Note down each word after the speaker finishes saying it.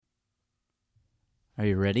Are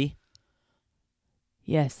you ready?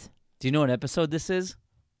 Yes. Do you know what episode this is?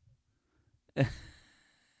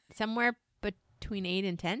 Somewhere between 8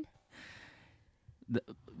 and 10?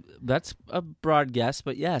 That's a broad guess,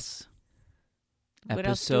 but yes. What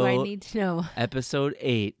else do I need to know? Episode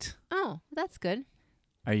 8. Oh, that's good.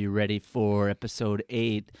 Are you ready for episode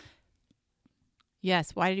 8?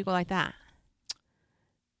 Yes. Why did you go like that?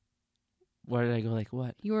 Why did I go like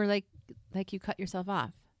what? You were like you cut yourself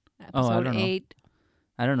off. Oh, I Episode don't know. 8.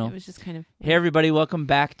 I don't know. It was just kind of... Hey, everybody. Welcome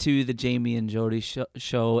back to the Jamie and Jodi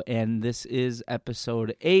show, and this is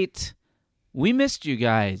episode 8. We missed you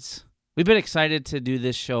guys. We've been excited to do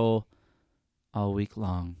this show all week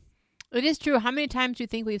long. It is true. How many times do you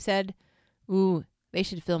think we've said, ooh, they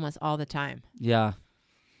should film us all the time? Yeah.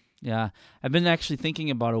 I've been actually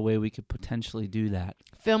thinking about a way we could potentially do that.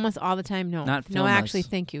 Film us all the time? No. Not film No, us. actually,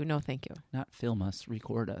 thank you. No, thank you. Not film us,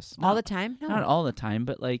 record us. All the time? No. Not all the time,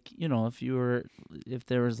 but like, if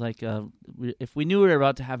we knew we were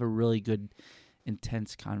about to have a really good,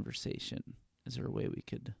 intense conversation, is there a way we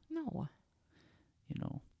could, No.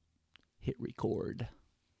 hit record?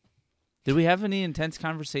 Did we have any intense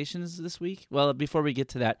conversations this week? Well, before we get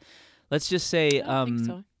to that, let's just say, I don't think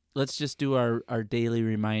so. let's just do our daily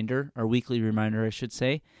reminder, our weekly reminder, I should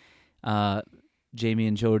say. Jamie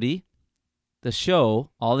and Jodi, the show,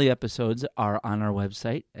 all the episodes are on our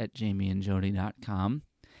website at jamieandjodi.com.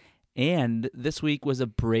 And this week was a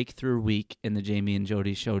breakthrough week in the Jamie and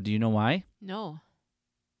Jodi show. Do you know why? No.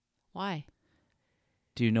 Why?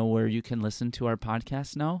 Do you know where you can listen to our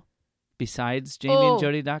podcast now? Besides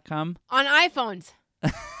jamieandjodi.com? On iPhones.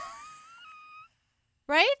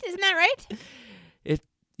 Right? Isn't that right?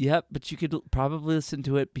 Yep, but you could probably listen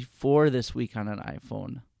to it before this week on an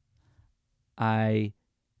iPhone. iTunes.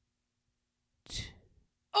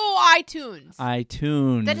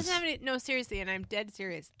 iTunes. That doesn't have any... No, seriously, and I'm dead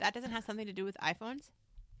serious. That doesn't have something to do with iPhones?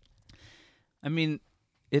 I mean,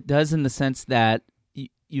 it does in the sense that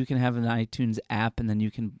you can have an iTunes app and then you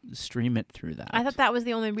can stream it through that. I thought that was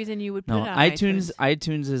the only reason you would put No, it on iTunes. iTunes.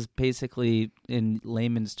 iTunes is basically, in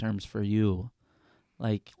layman's terms, for you,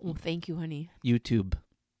 like Oh, thank you, honey. YouTube.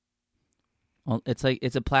 Well, it's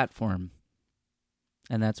a platform,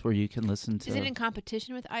 and that's where you can listen to. Is it in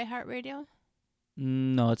competition with iHeartRadio?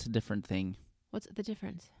 No, it's a different thing. What's the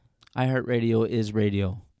difference? iHeartRadio is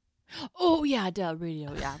radio. Oh, yeah, duh,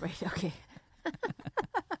 radio. Yeah, radio. Okay.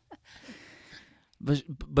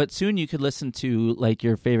 But soon you could listen to like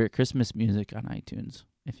your favorite Christmas music on iTunes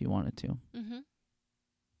if you wanted to. Mm-hmm.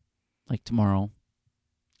 Like tomorrow.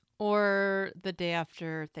 Or the day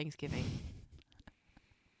after Thanksgiving.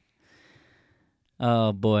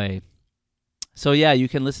 Oh, boy. So, yeah, you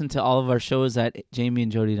can listen to all of our shows at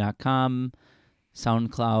jamieandjodi.com,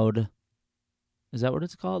 SoundCloud. Is that what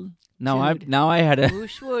it's called? Now I had a...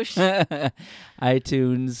 Whoosh, whoosh.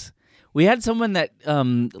 iTunes. We had someone that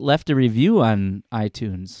left a review on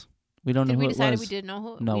iTunes. We don't know who it was. Did we decide we didn't know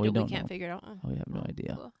who? No, we don't We can't know. figure it out. Oh, we have no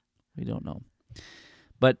idea. Cool. We don't know.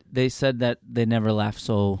 But they said that they never laughed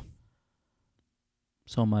so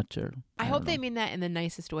much. Or I don't hope they know. mean that in the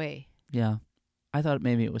nicest way. Yeah. I thought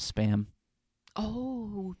maybe it was spam.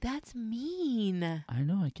 Oh, that's mean. I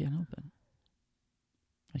know. I can't help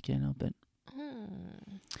it.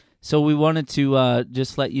 Hmm. So we wanted to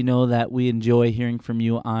just let you know that we enjoy hearing from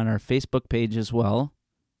you on our Facebook page as well.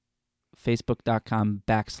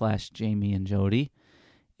 Facebook.com/Jamie and Jodi.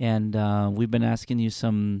 And we've been asking you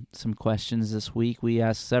some questions this week. We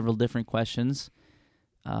asked several different questions.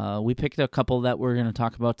 We picked a couple that we're going to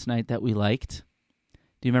talk about tonight that we liked.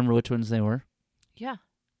 Do you remember which ones they were? Yeah.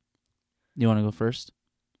 You want to go first?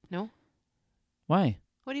 No. Why?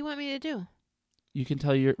 What do you want me to do? You can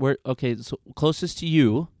tell okay, so closest to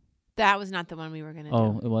you. That was not the one we were going to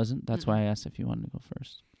Oh, do. it wasn't? That's why I asked if you wanted to go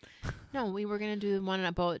first. No, we were going to do one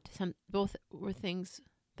about both were things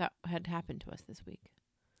that had happened to us this week.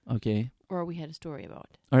 Okay. Or we had a story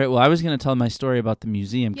about. All right, well, I was going to tell my story about the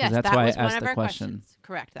museum because Yes, that's that why I was one asked of the our question. questions.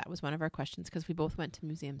 Correct. That was one of our questions because we both went to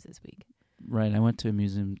museums this week. Right, I went to a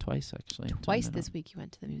museum twice, actually. Twice this week you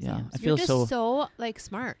went to the museum. I feel You're just so like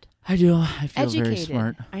smart. I do. I feel Educated. very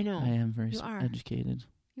smart. I know. I am very You are. educated.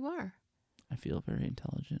 You are. I feel very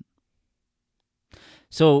intelligent.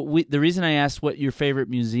 So the reason I asked what your favorite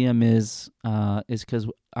museum is because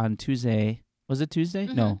on Tuesday, was it Tuesday?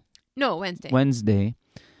 Mm-hmm. No, Wednesday. Wednesday,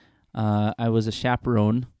 I was a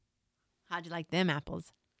chaperone. How'd you like them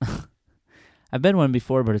apples? I've been one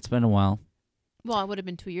before, but it's been a while. Well, it would have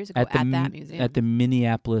been 2 years ago at that museum. At the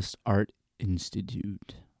Minneapolis Art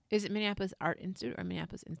Institute. Is it Minneapolis Art Institute or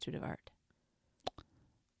Minneapolis Institute of Art?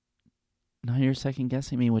 Now you're second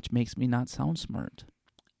guessing me, which makes me not sound smart.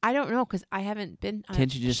 I don't know because I haven't been on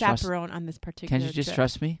Can't you just chaperone on this particular Can't you just trip.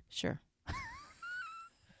 trust me? Sure.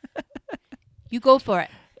 You go for it.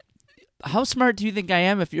 How smart do you think I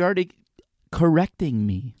am if you're already correcting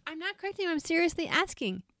me? I'm not correcting you. I'm seriously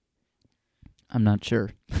asking. I'm not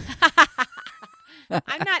sure.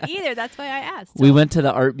 I'm not either. That's why I asked. We went to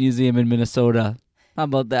the art museum in Minnesota. How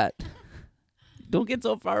about that? Don't get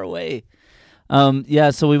so far away.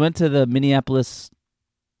 So we went to the Minneapolis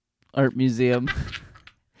Art Museum.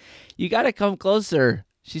 You got to come closer.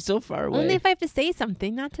 She's so far away. Only if I have to say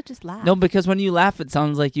something, not to just laugh. No, because when you laugh, it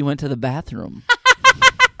sounds like you went to the bathroom.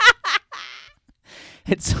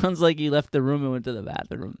 It sounds like you left the room and went to the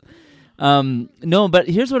bathroom. No, but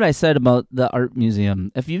here's what I said about the art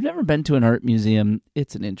museum. If you've never been to an art museum,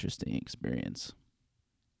 it's an interesting experience.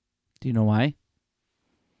 Do you know why?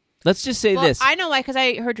 Let's just say this. I know why, because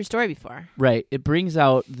I heard your story before. Right. It brings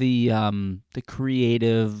out the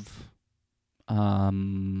creative,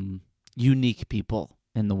 unique people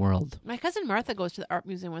in the world. My cousin Martha goes to the art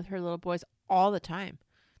museum with her little boys all the time.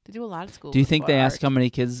 They do a lot of school. Do you think they art. ask how many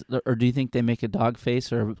kids, or do you think they make a dog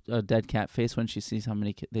face or a dead cat face when she sees how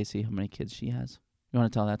many they see how many kids she has? You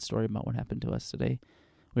want to tell that story about what happened to us today?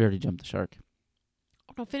 We already jumped the shark.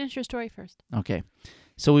 No, finish your story first. Okay.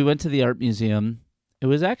 So we went to the art museum. It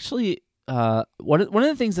was actually one of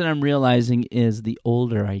the things that I'm realizing is the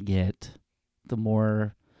older I get, the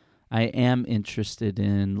more I am interested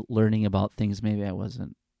in learning about things maybe I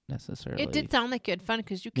wasn't necessarily. It did sound like you had fun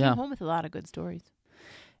because you came home with a lot of good stories.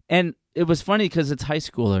 And it was funny because it's high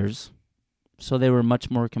schoolers, so they were much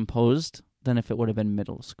more composed than if it would have been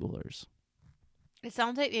middle schoolers. It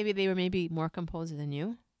sounds like maybe they were more composed than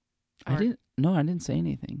you. I didn't say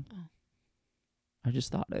anything. Oh. I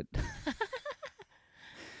just thought it.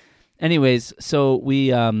 Anyways, so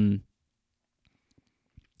we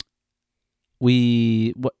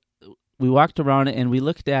walked around and we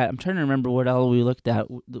looked at. I'm trying to remember what all we looked at.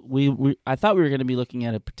 I thought we were going to be looking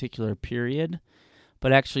at a particular period,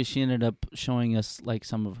 but actually she ended up showing us like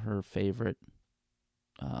some of her favorite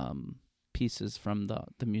pieces from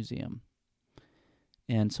the museum.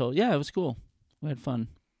 And so it was cool. We had fun,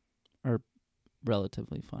 or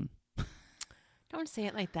relatively fun. Don't say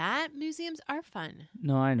it like that. Museums are fun.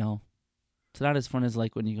 No, I know. It's not as fun as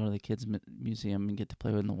like when you go to the kids' museum and get to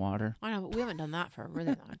play in the water. I know, but we haven't done that for a really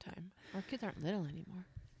long time. Our kids aren't little anymore.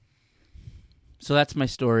 So that's my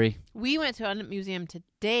story. We went to a museum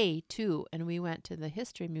today, too, and we went to the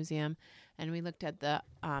History Museum, and we looked at the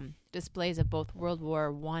displays of both World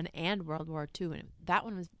War I and World War II, and that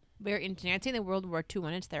one was very interesting. I'd say the World War II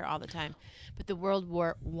one, it's there all the time, but the World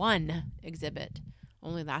War I exhibit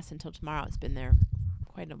only lasts until tomorrow. It's been there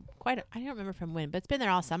quite a I don't remember from when, but it's been there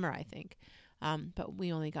all summer, I think. But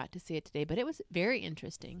we only got to see it today, but it was very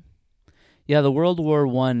interesting. Yeah, the World War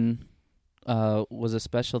I was a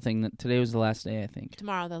special thing. That today was the last day, I think.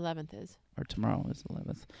 Tomorrow, the 11th is. Or tomorrow is the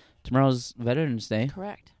 11th. Tomorrow's Veterans Day.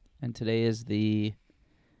 Correct. And today is the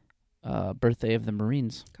birthday of the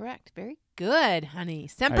Marines. Correct. Very good, honey.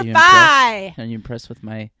 Semper Are you Fi! Are you impressed with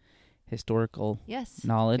my historical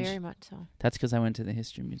knowledge? Very much so. That's because I went to the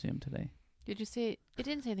History Museum today. Did you say it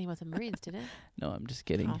didn't say anything about the Marines, did it? No, I'm just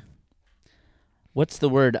kidding. Oh. What's the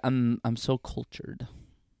word? I'm so cultured.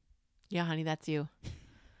 Yeah, honey, that's you.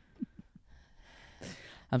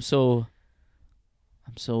 I'm so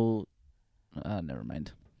never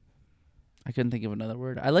mind. I couldn't think of another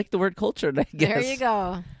word. I like the word cultured, I guess. There you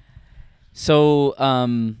go. So,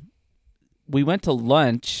 we went to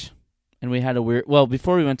lunch and we had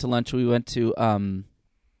before we went to lunch, we went to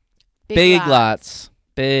Big Lots.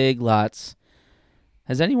 Big Lots.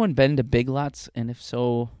 Has anyone been to Big Lots? And if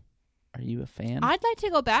so, are you a fan? I'd like to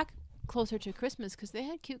go back closer to Christmas because they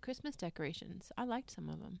had cute Christmas decorations. I liked some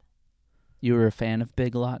of them. You were a fan of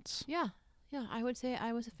Big Lots? Yeah, I would say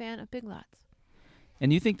I was a fan of Big Lots.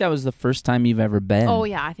 And you think that was the first time you've ever been? Oh,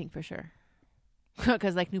 yeah, I think for sure.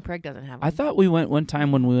 Because, like, New Prague doesn't have one. I thought we went one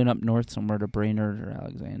time when we went up north somewhere to Brainerd or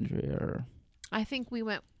Alexandria. Or I think we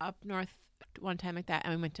went up north one time like that,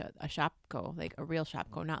 and we went to a Shopko, like a real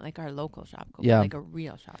Shopko, not like our local Shopko, but like a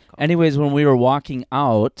real Shopko. Anyways, when we were walking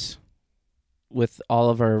out with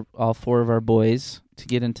all four of our boys to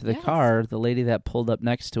get into the car, the lady that pulled up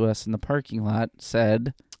next to us in the parking lot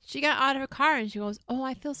said... She got out of her car and she goes, "Oh,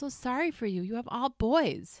 I feel so sorry for you. You have all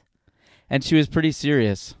boys." And she was pretty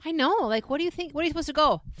serious. I know. Like, what do you think? What are you supposed to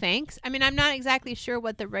go? Thanks? I mean, I'm not exactly sure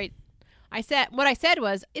what what I said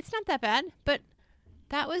was, it's not that bad, but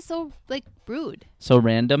that was so, like, rude. So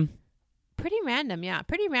random? Pretty random, yeah.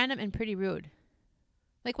 Pretty random and pretty rude.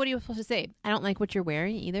 Like, what are you supposed to say? I don't like what you're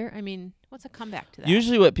wearing either. I mean, what's a comeback to that?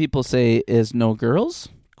 Usually what people say is no girls? ?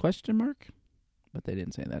 But they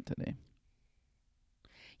didn't say that today.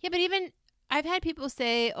 Yeah, but even I've had people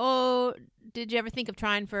say, "Oh, did you ever think of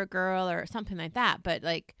trying for a girl or something like that?" But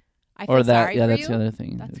like, I feel sorry for that's you. the other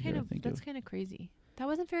thing. That's kind of crazy. That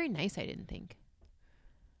wasn't very nice. I didn't think.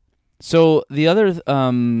 So the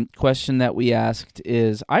other question that we asked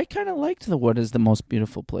is, I kind of liked the what is the most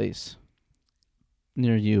beautiful place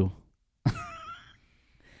near you.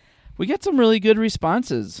 We got some really good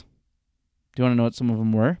responses. Do you want to know what some of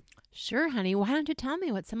them were? Sure, honey. Why don't you tell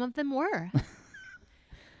me what some of them were?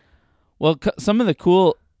 Well, some of the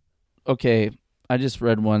cool... Okay, I just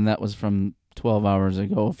read one that was from 12 hours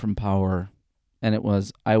ago from Power, and it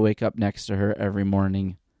was, I wake up next to her every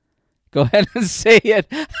morning. Go ahead and say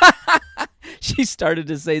it. She started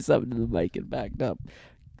to say something to the mic and backed up.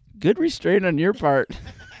 Good restraint on your part.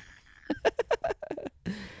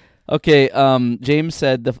 Okay, James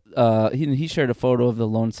said he shared a photo of the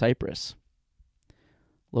Lone Cypress,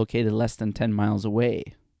 located less than 10 miles away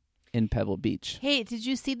in Pebble Beach. Hey, did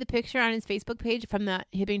you see the picture on his Facebook page from the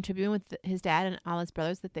Hibbing Tribune with his dad and all his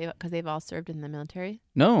brothers because they've all served in the military?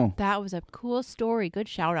 No. That was a cool story. Good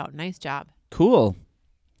shout out. Nice job. Cool.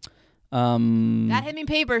 That Hibbing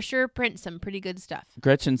paper sure prints some pretty good stuff.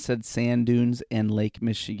 Gretchen said sand dunes and Lake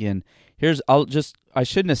Michigan. I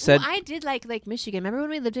shouldn't have said. Well, I did like Lake Michigan. Remember when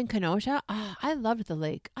we lived in Kenosha? Oh, I loved the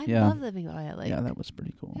lake. I love living by a lake. Yeah, that was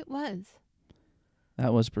pretty cool. It was.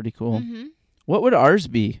 That was pretty cool. Mm-hmm. What would ours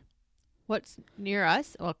be? What's near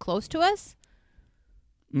us or close to us?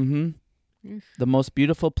 Mm-hmm. The most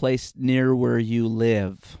beautiful place near where you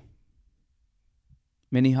live.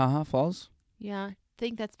 Minnehaha Falls? Yeah, I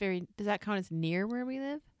think that's does that count as near where we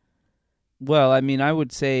live? Well, I mean, I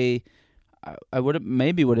would say, I would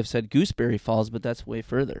have said Gooseberry Falls, but that's way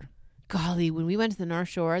further. Golly, when we went to the North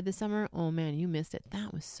Shore this summer, oh man, you missed it.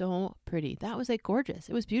 That was so pretty. That was like gorgeous.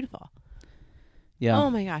 It was beautiful. Yeah. Oh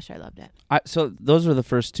my gosh, I loved it. So those were the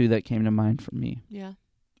first two that came to mind for me. Yeah.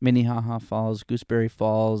 Minnehaha Falls, Gooseberry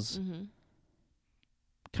Falls,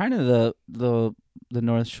 kind of the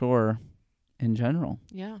North Shore in general.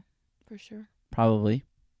 Yeah, for sure. Probably.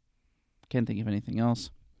 Can't think of anything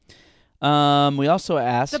else. We also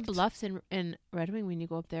asked... The bluffs in Red Wing, when you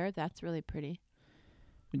go up there, that's really pretty.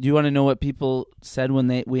 Do you want to know what people said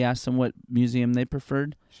when we asked them what museum they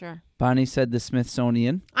preferred? Sure. Bonnie said the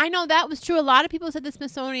Smithsonian. I know that was true. A lot of people said the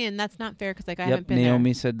Smithsonian. That's not fair because I haven't been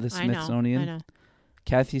Naomi there. said the Smithsonian. I know.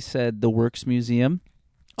 Kathy said the Works Museum.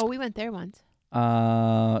 Oh, we went there once.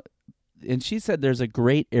 And she said there's a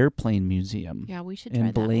great airplane museum. Yeah, we should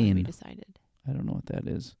try that one, we decided. I don't know what that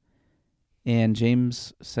is. And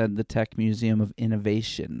James said the Tech Museum of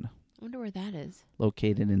Innovation. I wonder where that is.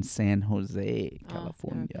 Located in San Jose,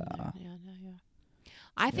 California. Yeah.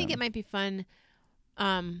 I think it might be fun.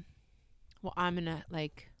 Well, I'm gonna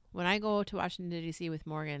when I go to Washington D.C. with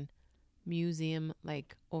Morgan, museum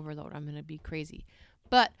overload. I'm gonna be crazy,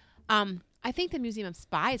 but I think the Museum of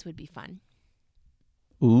Spies would be fun.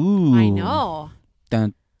 Ooh, I know.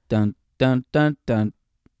 Dun dun dun dun dun.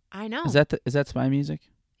 I know. Is that spy music?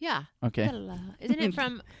 Yeah. Okay. Isn't it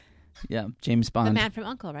from? Yeah, James Bond. The Man from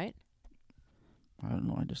U.N.C.L.E., right? I don't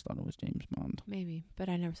know. I just thought it was James Bond. Maybe, but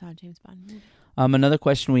I never saw a James Bond movie. Another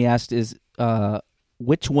question we asked is,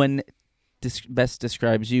 which one best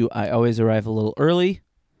describes you? I always arrive a little early.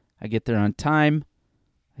 I get there on time.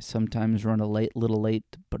 I sometimes run little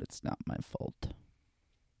late, but it's not my fault.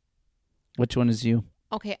 Which one is you?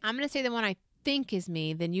 Okay, I'm going to say the one I think is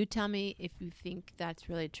me. Then you tell me if you think that's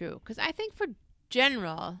really true. Because I think for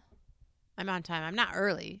general, I'm on time. I'm not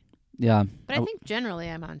early. Yeah. But I think generally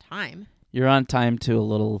I'm on time. You're on time to a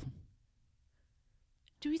little...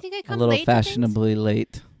 Do you think I come late? A little late fashionably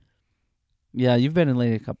late. Yeah, you've been in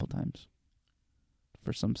late a couple times.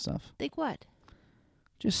 For some stuff. Like what?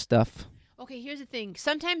 Just stuff. Okay, here's the thing.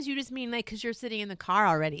 Sometimes you just mean because you're sitting in the car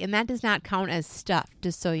already. And that does not count as stuff,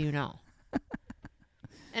 just so you know.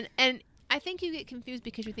 And I think you get confused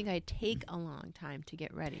because you think I take a long time to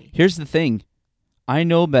get ready. Here's the thing. I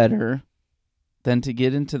know better than to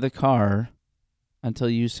get into the car until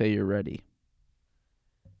you say you're ready.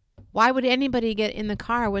 Why would anybody get in the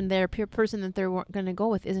car when their person that they're going to go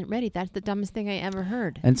with isn't ready? That's the dumbest thing I ever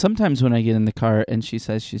heard. And sometimes when I get in the car and she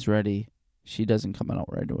says she's ready, she doesn't come out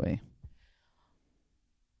right away.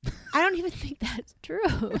 I don't even think that's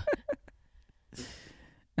true.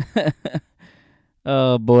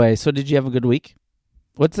 Oh, boy. So did you have a good week?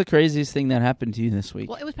 What's the craziest thing that happened to you this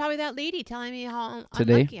week? Well, it was probably that lady telling me how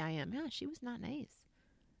Today? unlucky I am. Yeah, she was not nice.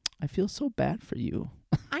 I feel so bad for you.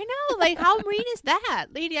 I know. How mean is that?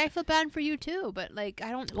 Lady, I feel bad for you too. But, I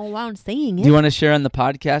don't go around saying it. Do you want to share on the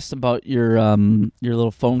podcast about your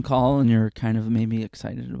little phone call and you're kind of maybe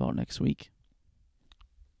excited about next week?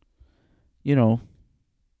 You know.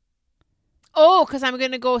 Oh, because I'm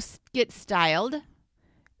going to go get styled.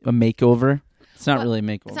 A makeover? It's not really a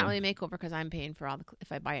makeover. It's not really a makeover because I'm paying for all the.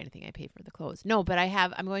 If I buy anything, I pay for the clothes. No, but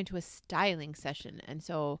I'm going to a styling session, and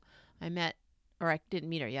so I didn't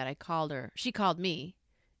meet her yet. I called her. She called me,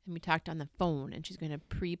 and we talked on the phone. And she's going to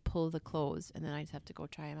pre-pull the clothes, and then I just have to go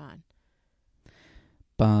try them on.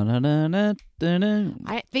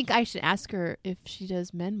 I think I should ask her if she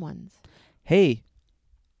does men ones. Hey,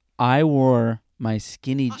 I wore my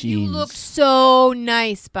skinny jeans. You looked so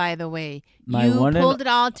nice, by the way. You pulled it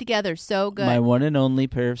all together so good. My one and only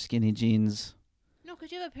pair of skinny jeans. No,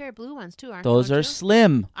 because you have a pair of blue ones too, aren't those are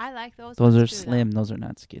slim. I like those. Those ones are too, slim. though. Those are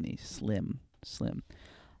not skinny. Slim.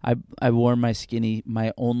 I wore my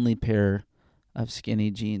only pair of skinny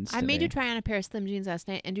jeans today. I made you try on a pair of slim jeans last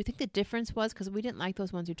night, and do you think the difference was, because we didn't like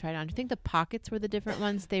those ones you tried on, do you think the pockets were the different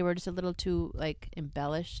ones? They were just a little too,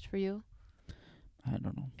 embellished for you? I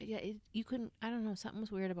don't know. Yeah, you couldn't, I don't know, something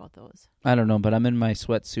was weird about those. I don't know, but I'm in my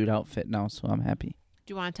sweatsuit outfit now, so I'm happy.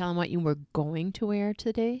 Do you want to tell them what you were going to wear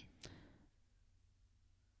today?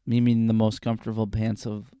 You mean the most comfortable pants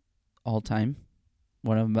of all time?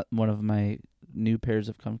 One of my new pairs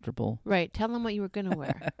of comfortable. Right, tell them what you were going to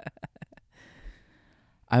wear.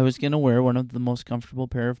 I was going to wear one of the most comfortable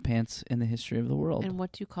pair of pants in the history of the world. And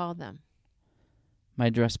what do you call them? My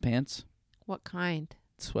dress pants. What kind?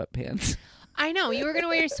 Sweatpants. I know. You were going to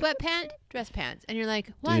wear your dress pants. And you're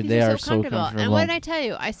like, why? Dude, These they are are so so comfortable. comfortable. And what did I tell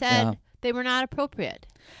you? I said Yeah. they were not appropriate.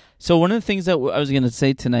 So one of the things that I was going to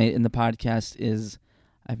say tonight in the podcast is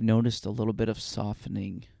I've noticed a little bit of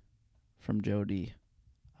softening from Jodi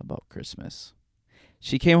about Christmas.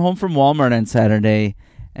 She came home from Walmart on Saturday,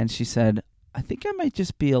 and she said, I think I might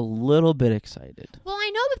just be a little bit excited. Well,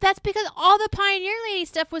 I know, but that's because all the Pioneer Lady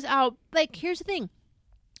stuff was out. Here's the thing.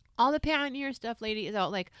 All the Pioneer stuff, lady, is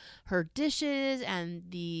out. Her dishes and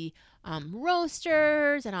the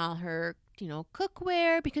roasters and all her,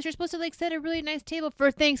 cookware. Because you're supposed to, set a really nice table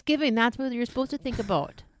for Thanksgiving. That's what you're supposed to think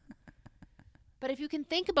about. But if you can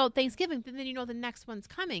think about Thanksgiving, then you know the next one's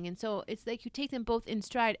coming. And so it's like you take them both in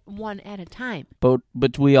stride one at a time.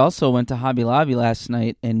 But we also went to Hobby Lobby last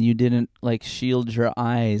night, and you didn't, shield your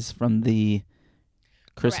eyes from the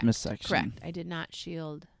Christmas section. Correct. I did not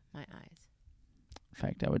shield my eyes. In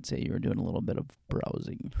fact, I would say you were doing a little bit of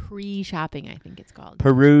browsing. Pre-shopping, I think it's called.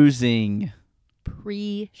 Perusing.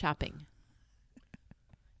 Pre-shopping.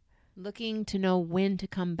 Looking to know when to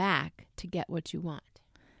come back to get what you want.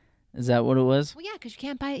 Is that what it was? Well, yeah, because you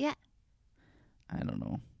can't buy it yet. I don't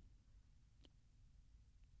know.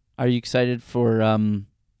 Are you excited for...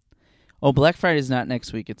 Black Friday's not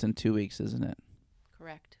next week. It's in 2 weeks, isn't it?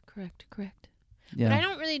 Correct. Yeah.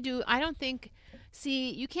 But I don't think...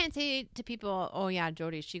 See, you can't say to people, oh, yeah,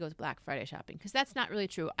 Jodi, she goes Black Friday shopping. Because that's not really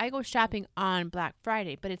true. I go shopping on Black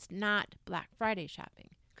Friday, but it's not Black Friday shopping.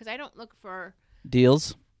 Because I don't look for...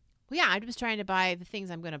 Deals? Well, yeah, I'm just trying to buy the things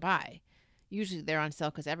I'm going to buy. Usually they're on sale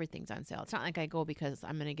because everything's on sale. It's not like I go because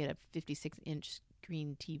I'm going to get a 56-inch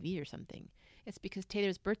screen TV or something. It's because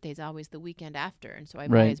Taylor's birthday is always the weekend after. And so I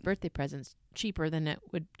buy his birthday presents cheaper than it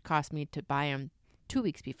would cost me to buy him 2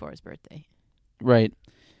 weeks before his birthday. Right.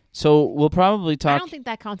 So we'll probably talk... I don't think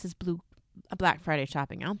that counts as Black Friday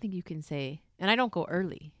shopping. I don't think you can say... And I don't go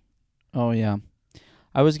early. Oh, yeah.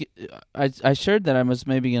 I shared that I was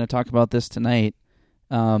maybe going to talk about this tonight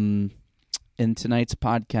in tonight's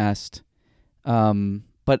podcast.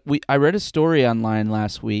 But I read a story online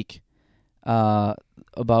last week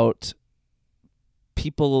about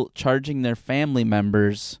people charging their family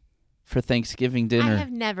members for Thanksgiving dinner. I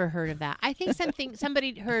have never heard of that. I think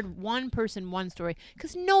somebody heard one story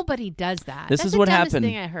because nobody does that. That's is what the dumbest happened.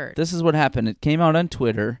 Thing I heard. This is what happened. It came out on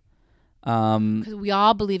Twitter. Because we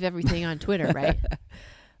all believe everything on Twitter, right?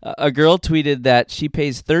 A girl tweeted that she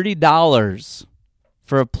pays $30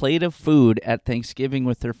 for a plate of food at Thanksgiving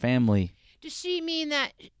with her family. Does she mean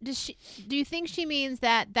that? Do you think she means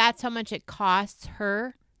that that's how much it costs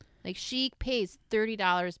her? She pays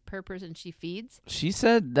 $30 per person she feeds? She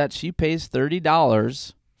said that she pays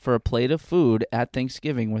 $30 for a plate of food at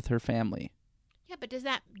Thanksgiving with her family. Yeah, but do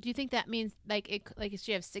you think that means if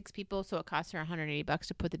she has 6 people, so it costs her $180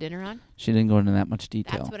 to put the dinner on? She didn't go into that much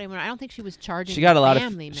detail. That's what I wonder. I don't think she was charging. She got a lot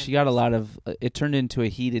members. She got a lot of. It turned into a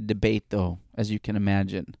heated debate, though, as you can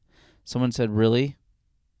imagine. Someone said, "Really?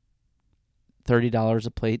 $30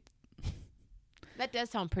 a plate?" That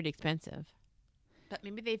does sound pretty expensive. But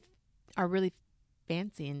maybe they are really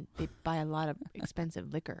fancy and they buy a lot of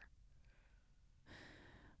expensive liquor.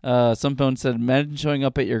 Someone said, imagine showing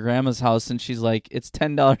up at your grandma's house and she's like, it's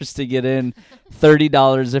 $10 to get in,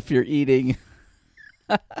 $30 if you're eating.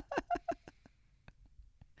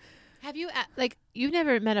 Have you, you've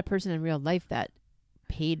never met a person in real life that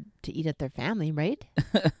paid to eat at their family, right?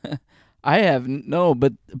 I have no,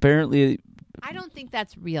 but apparently I don't think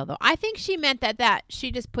that's real, though. I think she meant that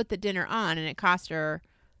she just put the dinner on and it cost her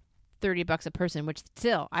 $30 a person, which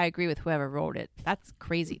still, I agree with whoever wrote it. That's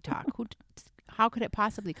crazy talk. How could it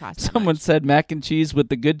possibly cost that someone much? said mac and cheese with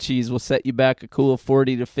the good cheese will set you back a cool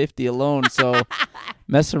 40 to 50 alone. So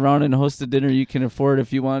mess around and host a dinner you can afford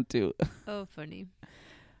if you want to. Oh, funny.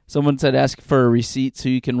 Someone said ask for a receipt so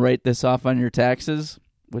you can write this off on your taxes,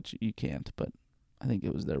 which you can't, but I think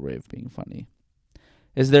it was their way of being funny.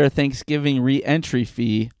 Is there a Thanksgiving re-entry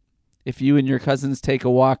fee if you and your cousins take a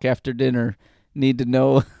walk after dinner? Need to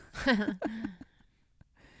know.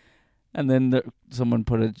 And then someone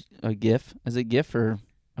put a GIF. Is it GIF or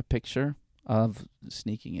a picture of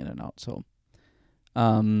sneaking in and out? So,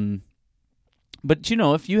 but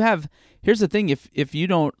if you have, here's the thing: if you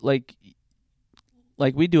don't like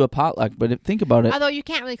we do a potluck, but think about it. Although you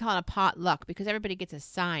can't really call it a potluck because everybody gets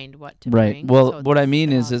assigned what to right. bring. Well, So what I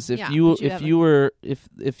mean is if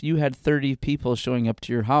you had 30 people showing up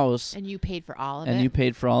to your house and you paid for all of it, and you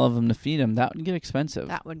paid for all of them to feed them, that would get expensive.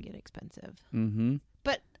 That would get expensive. Mm-hmm.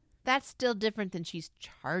 But that's still different than she's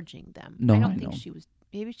charging them. No, I don't I think know. she was.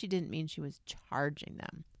 Maybe she didn't mean she was charging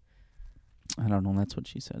them. I don't know. That's what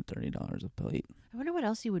she said. $30 a plate. I wonder what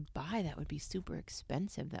else you would buy that would be super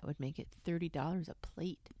expensive that would make it $30 a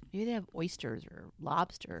plate. Maybe they have oysters or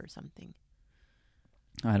lobster or something.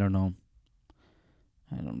 I don't know.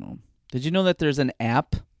 Did you know that there's an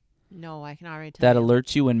app No, I can already tell that you.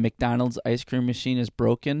 alerts you when McDonald's ice cream machine is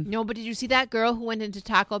broken? No, but did you see that girl who went into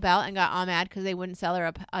Taco Bell and got all mad because they wouldn't sell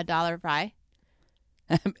her a dollar fry?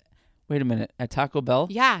 Wait a minute. At Taco Bell?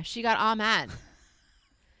 Yeah, she got all mad.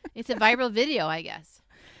 It's a viral video, I guess.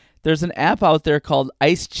 There's an app out there called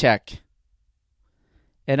Ice Check.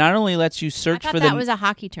 It not only lets you search I for thought that was a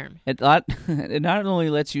hockey term. It not only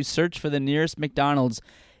lets you search for the nearest McDonald's,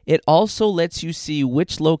 it also lets you see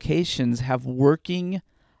which locations have working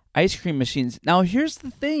ice cream machines. Now, here's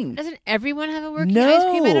the thing. Doesn't everyone have a working ice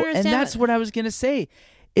cream? I don't understand. And that's what I was going to say.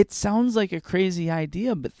 It sounds like a crazy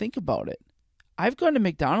idea, but think about it. I've gone to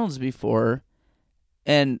McDonald's before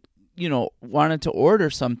and, wanted to order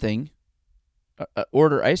something,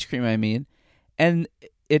 order ice cream, I mean, and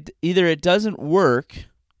it doesn't work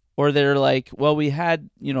or they're like, well, we had,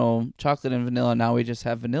 chocolate and vanilla, now we just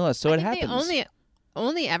have vanilla. So I it think happens. They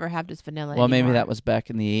only ever have just vanilla. Well, maybe anymore. that was back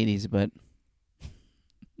in the 80s, but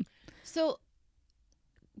So,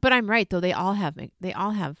 but I'm right though. They all have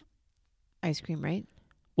ice cream, right?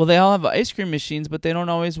 well, they all have ice cream machines, but they don't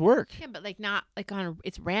always work. Yeah, but not like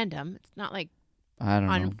it's random. It's not like I don't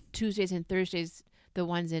know. on Tuesdays and Thursdays the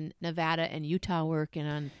ones in Nevada and Utah work, and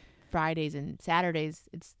on Fridays and Saturdays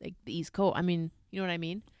it's like the East Coast. I mean, you know what I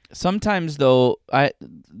mean? Sometimes though,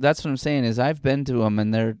 that's what I'm saying is I've been to them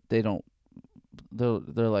and they're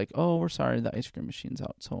like, oh, we're sorry, the ice cream machine's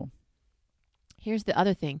out. So Here's the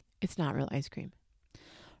other thing: it's not real ice cream.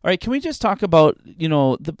 all right, can we just talk about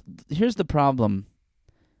here's the problem.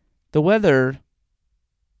 The weather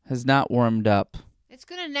has not warmed up. It's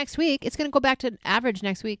gonna next week. It's gonna go back to average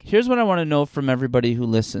next week. Here's what I want to know from everybody who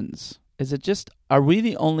listens. Are we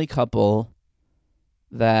the only couple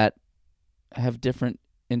that have different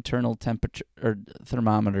internal temperature or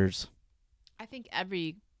thermometers? I think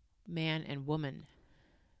every man and woman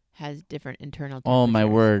has different internal Oh my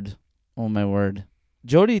temperatures. word.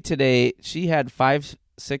 Jodi today, she had 5,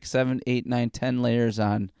 6, 7, 8, 9, 10 layers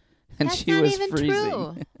on and That's she not was even freezing.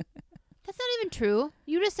 true. That's not even true.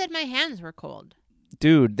 You just said my hands were cold.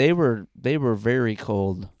 Dude, they were very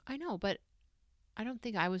cold. I know, but I don't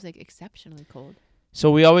think I was like exceptionally cold. So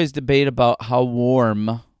we always debate about how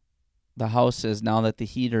warm the house is now that the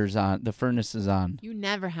heater's on, the furnace is on. You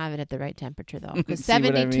never have it at the right temperature though, because See what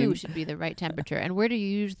I 72 mean? should be the right temperature. And where do you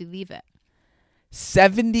usually leave it?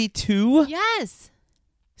 72? Yes.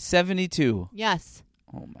 72. Yes.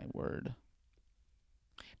 Oh my word.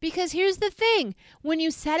 Because here's the thing. When you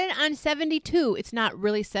set it on 72, it's not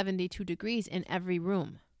really 72 degrees in every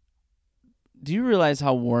room. Do you realize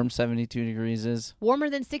how warm 72 degrees is? Warmer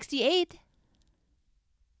than 68.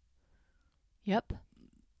 Yep.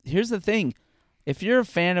 Here's the thing. If you're a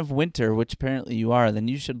fan of winter, which apparently you are, then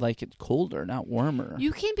you should like it colder, not warmer.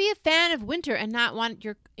 You can be a fan of winter and not want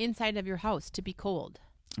your inside of your house to be cold.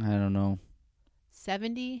 I don't know.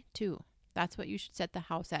 72. That's what you should set the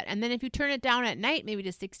house at. And then if you turn it down at night, maybe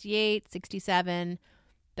to 68, 67,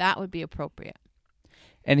 that would be appropriate.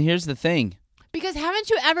 And here's the thing. Because haven't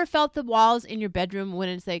you ever felt the walls in your bedroom when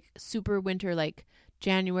it's like super winter, like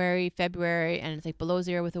January, February, and it's like below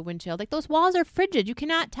zero with a wind chill? Like those walls are frigid. You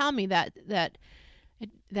cannot tell me that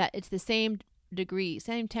it's the same degree,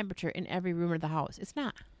 same temperature in every room of the house. It's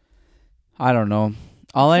not. I don't know.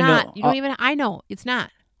 All It's I not. know, You don't even. I know it's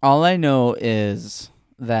not. all I know is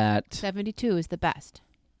that 72 is the best.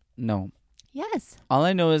 no. Yes. All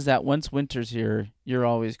I know is that once winter's here, you're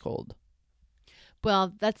always cold.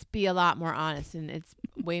 Well, let's be a lot more honest, and it's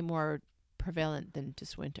way more prevalent than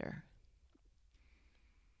just winter.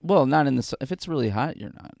 Well, not in the if it's really hot,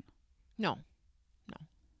 you're not. No.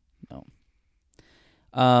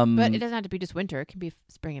 But it doesn't have to be just winter. It can be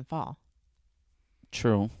spring and fall.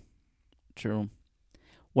 True.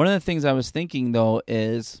 One of the things I was thinking, though,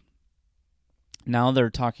 is now they're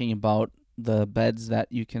talking about the beds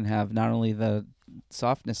that you can have not only the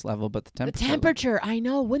softness level, but the temperature. The temperature, I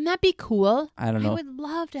know. Wouldn't that be cool? I don't know. I would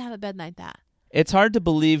love to have a bed like that. It's hard to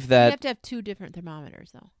believe You that have to have 2 different thermometers,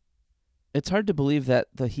 though. it's hard to believe that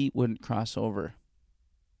the heat wouldn't cross over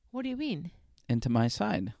What do you mean? into my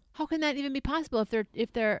side. How can that even be possible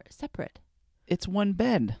if they're separate? It's one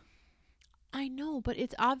bed. I know, but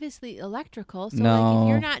it's obviously electrical. So No. like if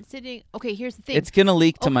you're not sitting, okay, here's the thing. It's gonna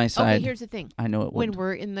leak to my side. Okay, here's the thing. I know it would. When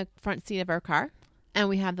we're in the front seat of our car and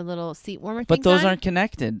we have the little seat warmer But things those on, aren't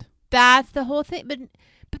connected. that's the whole thing.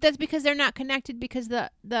 But that's because they're not connected because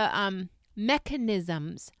the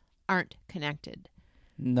mechanisms aren't connected.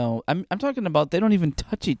 No, I'm talking about they don't even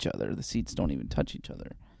touch each other. The seats don't even touch each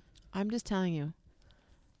other. I'm just telling you.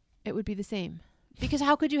 It would be the same. Because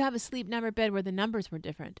how could you have a sleep number bed where the numbers were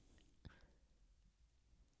different?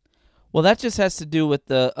 Well, that just has to do with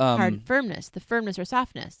the the firmness or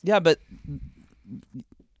softness. Yeah, but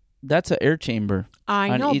that's an air chamber. I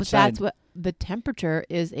on know, each but side. that's what the temperature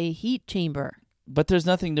is, a heat chamber. But there's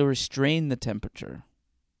nothing to restrain the temperature.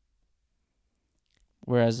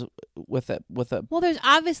 Whereas with a Well, there's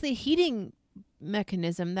obviously a heating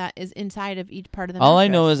mechanism that is inside of each part of the all I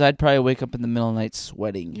mattress. know is I'd probably wake up in the middle of the night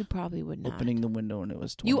sweating. You probably would not. Opening the window and it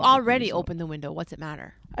was 20 You already degrees out. opened the window. What's it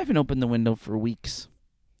matter? I haven't opened the window for weeks.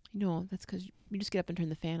 No, that's because you just get up and turn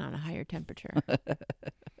the fan on a higher temperature.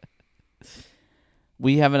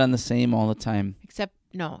 We have it on the same all the time. Except,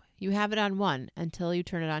 no, you have it on 1 until you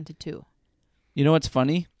turn it on to 2. You know what's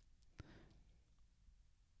funny?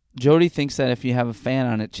 Jody thinks that if you have a fan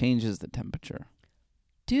on, it changes the temperature.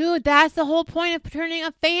 Dude, that's the whole point of turning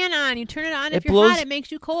a fan on. You turn it on if It you're blows- hot, it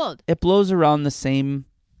makes you cold. It blows around the same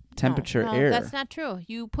temperature no, air. That's not true.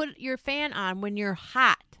 You put your fan on when you're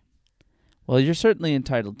hot. Well, you're certainly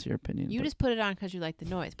entitled to your opinion. You but just put it on because you like the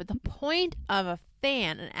noise. But the point of a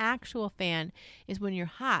fan, an actual fan, is when you're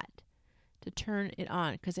hot to turn it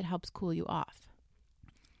on because it helps cool you off.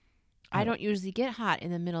 I don't usually get hot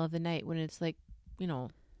in the middle of the night when it's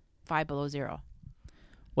 5 below 0.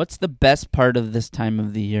 What's the best part of this time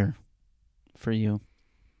of the year for you?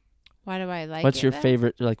 Why do I like it? What's your then?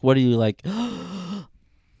 favorite? Like, what do you like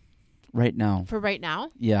right now? For right now?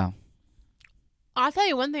 Yeah. I'll tell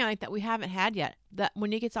you one thing I like that we haven't had yet. That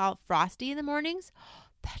when it gets all frosty in the mornings,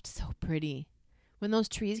 that's so pretty. When those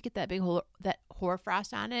trees get that big that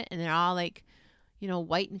hoarfrost on it, and they're all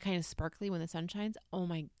white and kind of sparkly when the sun shines. Oh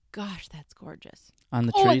my gosh, that's gorgeous. On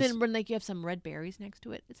the Oh, trees? and then when you have some red berries next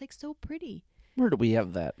to it, it's so pretty. Where do we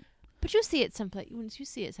have that? But you see it someplace. Once you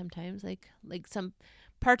see it sometimes, like some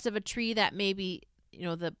parts of a tree that maybe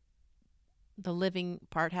the living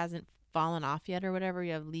part hasn't fallen off yet or whatever.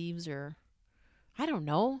 You have leaves or I don't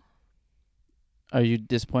know. Are you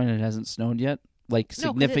disappointed it hasn't snowed yet? Like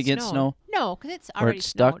significant snow? No, because it's Or already it's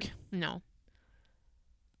stuck? snowed. No.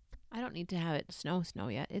 I don't need to have it snow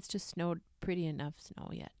yet. It's just snowed pretty enough snow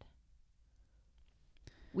yet.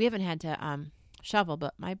 We haven't had to shovel,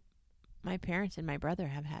 but my parents and my brother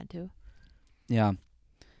have had to. Yeah.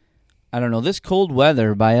 I don't know. This cold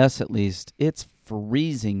weather, by us at least, it's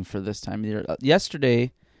freezing for this time of year.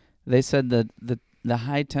 Yesterday, they said that the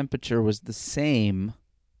high temperature was the same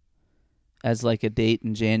as like a date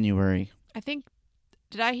in January. I think,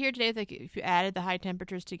 did I hear today that if you added the high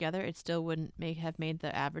temperatures together, it still wouldn't have made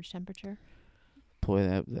the average temperature? Boy,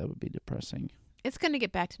 that would be depressing. It's going to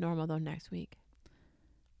get back to normal, though, next week.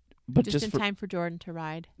 But just in time for Jordan to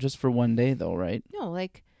ride. Just for one day, though, right?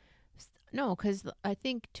 No, because I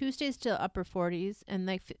think Tuesday's still upper 40s, and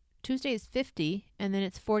Tuesday's 50, and then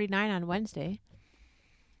it's 49 on Wednesday.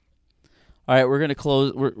 All right, we're going to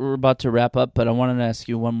close. We're about to wrap up, but I wanted to ask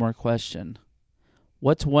you one more question.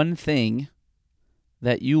 What's one thing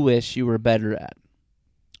that you wish you were better at?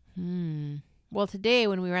 Well, today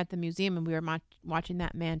when we were at the museum and we were watching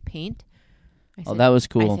that man paint. That was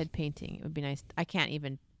cool. I said painting. It would be nice. I can't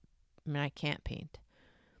paint.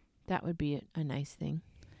 That would be a nice thing.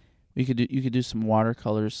 You could do some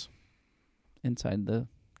watercolors inside the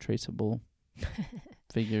traceable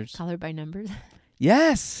figures. Color by numbers.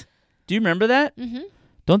 Yes. Do you remember that? Mm-hmm.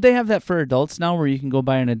 Don't they have that for adults now where you can go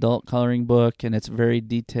buy an adult coloring book and it's very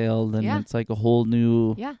detailed and it's like a whole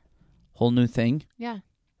new thing? Yeah.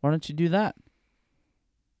 Why don't you do that?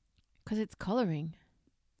 Because it's coloring,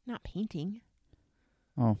 not painting.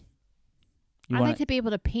 Oh. I'd like to be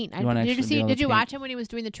able to paint. Did you watch him when he was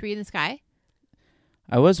doing the tree in the sky?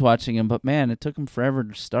 I was watching him, but man, it took him forever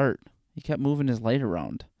to start. He kept moving his light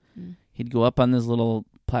around. He'd go up on this little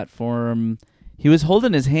platform. He was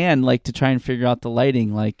holding his hand like to try and figure out the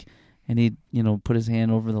lighting, like, and he'd, put his hand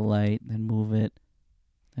over the light, then move it,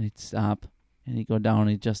 and he'd stop, and he'd go down and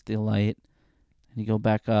adjust the light, and he'd go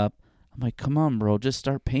back up. I'm like, come on, bro, just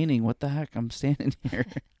start painting. What the heck? I'm standing here.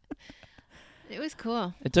 It was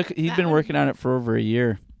cool. He'd been working on it for over a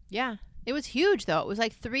year. Yeah. It was huge, though. It was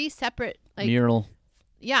like 3 separate, like, mural.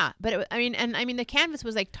 Yeah, but the canvas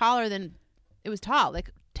was like taller than, it was tall, like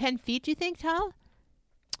 10 feet, do you think, tall?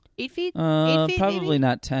 8 feet? 8 feet, probably maybe?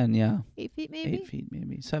 Not 10, yeah. 8 feet, maybe? 8 feet,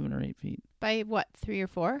 maybe. 7 or 8 feet. By what, 3 or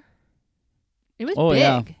 4? It was big.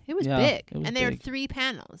 Yeah. It was big. And there were 3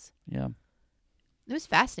 panels. Yeah. It was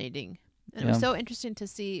fascinating. And it was so interesting to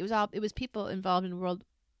see. It was people involved in World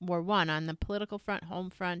War I on the political front,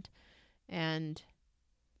 home front, and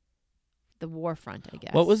the war front, I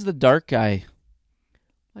guess. What was the dark guy?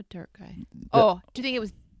 What dark guy? Do you think it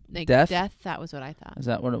was like Death? That was what I thought. Is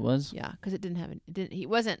that what it was? Yeah, because he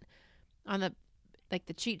wasn't on the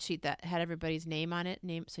cheat sheet that had everybody's name on it,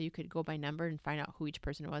 so you could go by number and find out who each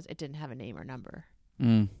person was. It didn't have a name or number.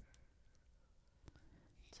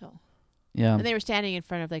 So. Yeah. And they were standing in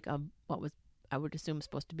front of like what was, I would assume,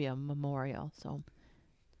 supposed to be a memorial. So.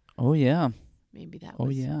 Oh yeah. Maybe that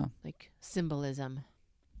was like symbolism.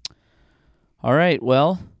 All right.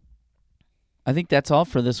 Well, I think that's all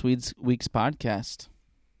for this week's podcast.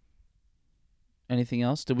 Anything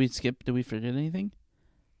else? Did we skip? Did we forget anything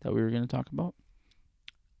that we were going to talk about?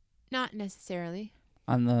 Not necessarily.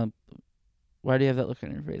 Why do you have that look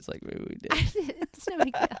on your face like maybe we did? It's no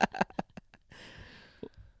big deal.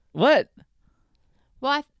 What?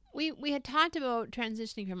 Well, we had talked about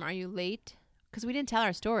transitioning from Are You Late? Because we didn't tell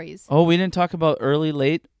our stories. Oh, we didn't talk about early,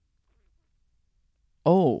 late?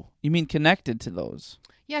 Oh, you mean connected to those?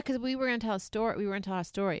 Yeah, because we were going to tell a story. We were going to tell a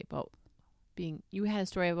story about being... You had a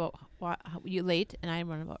story about how you late, and I had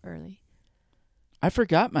one about early. I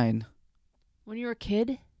forgot mine. When you were a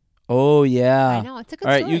kid? Oh, yeah. I know, it's a good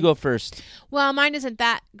story. All right, you go first. Well, mine isn't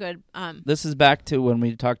that good. This is back to when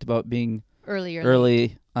we talked about being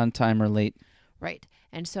early on time or late. Right.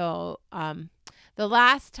 And so the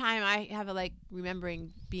last time I have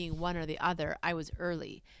remembering being one or the other, I was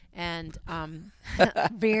early. And I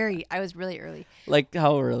was really early. Like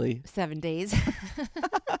how early? 7 days.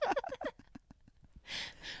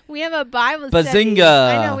 We have a Bible study.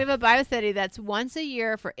 Bazinga! I know, we have a Bible study that's once a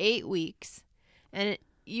year for 8 weeks. And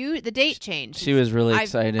the date changed. She was really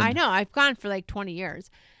excited. I know. I've gone for like 20 years.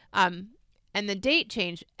 And the date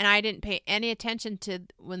changed, and I didn't pay any attention to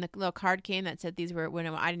when the little card came that said these were when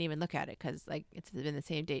I didn't even look at it because it's been the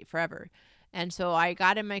same date forever. And so I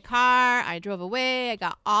got in my car, I drove away, I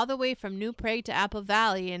got all the way from New Prague to Apple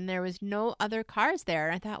Valley, and there was no other cars there.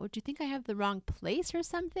 And I thought, would you think I have the wrong place or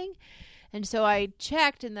something? And so I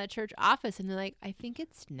checked in the church office, and they're like, I think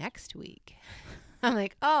it's next week. I'm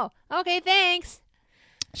like, oh, okay, thanks.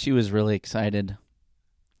 She was really excited.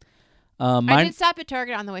 I did stop at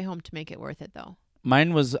Target on the way home to make it worth it, though.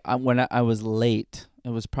 Mine was when I was late. It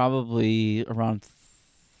was probably around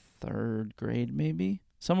 3rd grade, maybe.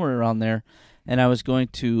 Somewhere around there. And I was going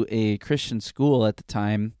to a Christian school at the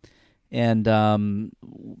time. And I don't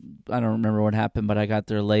remember what happened, but I got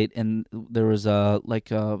there late. And there was a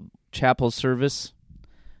chapel service,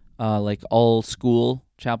 like all school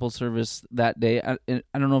chapel service that day. I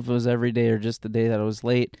don't know if it was every day or just the day that I was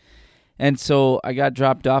late. And so I got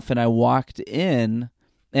dropped off and I walked in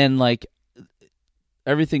and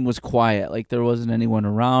everything was quiet. Like there wasn't anyone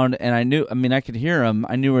around and I could hear them.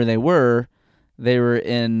 I knew where they were. They were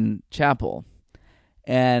in chapel.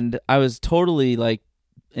 And I was totally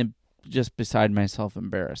just beside myself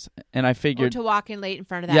embarrassed. And I figured... to walk in late in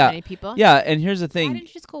front of that many people? Yeah, and here's the thing. Why didn't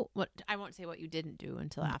you just go... I won't say what you didn't do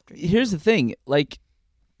until after. Here's the thing.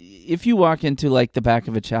 If you walk into the back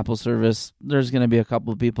of a chapel service, there's going to be a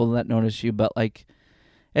couple of people that notice you, but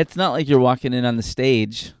it's not like you're walking in on the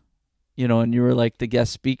stage, and you were the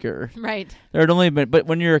guest speaker. Right. There'd only been, but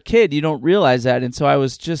when you're a kid, you don't realize that, and so I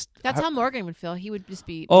was just. That's how Morgan would feel. He would just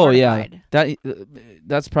be. Oh mortified. Yeah,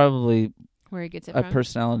 that's probably where he gets it a from.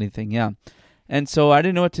 Personality thing, yeah. And so I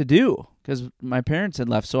didn't know what to do because my parents had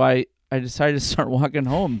left, so I decided to start walking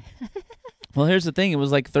home. Well, here's the thing: it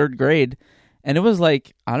was 3rd grade. And it was I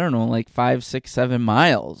don't know, 5, 6, 7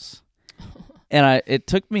 miles. And it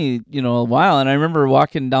took me, a while. And I remember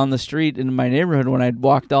walking down the street in my neighborhood when I'd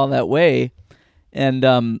walked all that way. And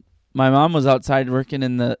my mom was outside working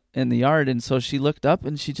in the yard. And so she looked up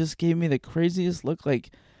and she just gave me the craziest look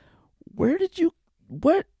like, where did you,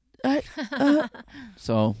 what?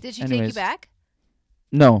 So did she take you back?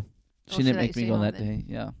 No. She didn't make me go that day.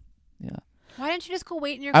 Yeah. Why didn't you just go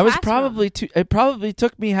wait in your classroom? It probably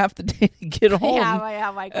took me half the day to get home.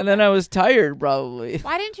 And then I was tired probably.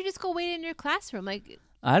 Why didn't you just go wait in your classroom?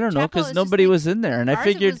 I don't know, because nobody was in there. And I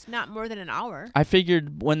figured it was not more than an hour. I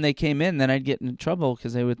figured when they came in, then I'd get in trouble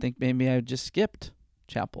because they would think maybe I just skipped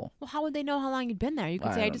chapel. Well, how would they know how long you'd been there? You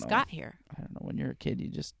could say, I just got here. I don't know. When you're a kid, you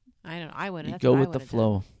just... I don't know. I wouldn't. You go with the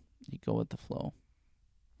flow. You go with the flow.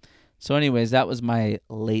 So anyways, that was my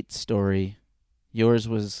late story. Yours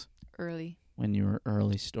was... early. When you were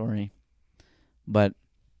early story. But,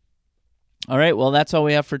 all right, well, that's all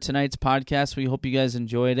we have for tonight's podcast. We hope you guys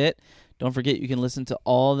enjoyed it. Don't forget, you can listen to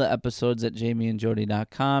all the episodes at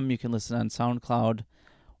jamieandjodi.com. You can listen on SoundCloud,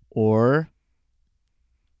 or...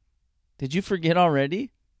 Did you forget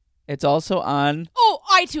already? It's also on... Oh,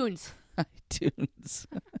 iTunes. iTunes.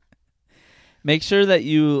 Make sure that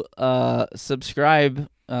you subscribe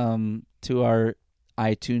to our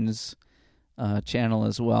iTunes channel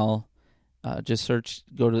as well. Just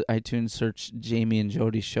go to iTunes, search Jamie and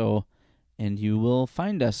Jodi Show, and you will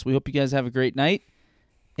find us. We hope you guys have a great night.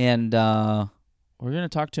 And we're going to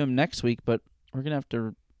talk to him next week, but we're going to have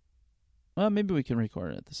to... Well, maybe we can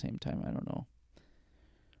record it at the same time. I don't know.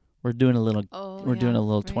 We're doing a little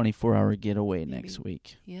 24-hour getaway next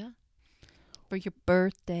week. Yeah. For your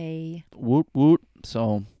birthday. Woot, woot.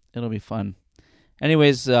 So it'll be fun.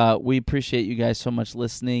 Anyways, we appreciate you guys so much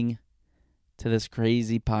listening to this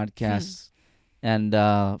crazy podcast and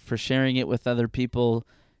for sharing it with other people,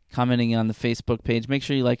 commenting on the Facebook page. Make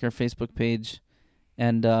sure you like our Facebook page.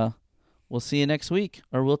 And we'll see you next week,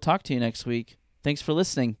 or we'll talk to you next week. Thanks for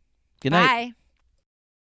listening. Good night. Bye.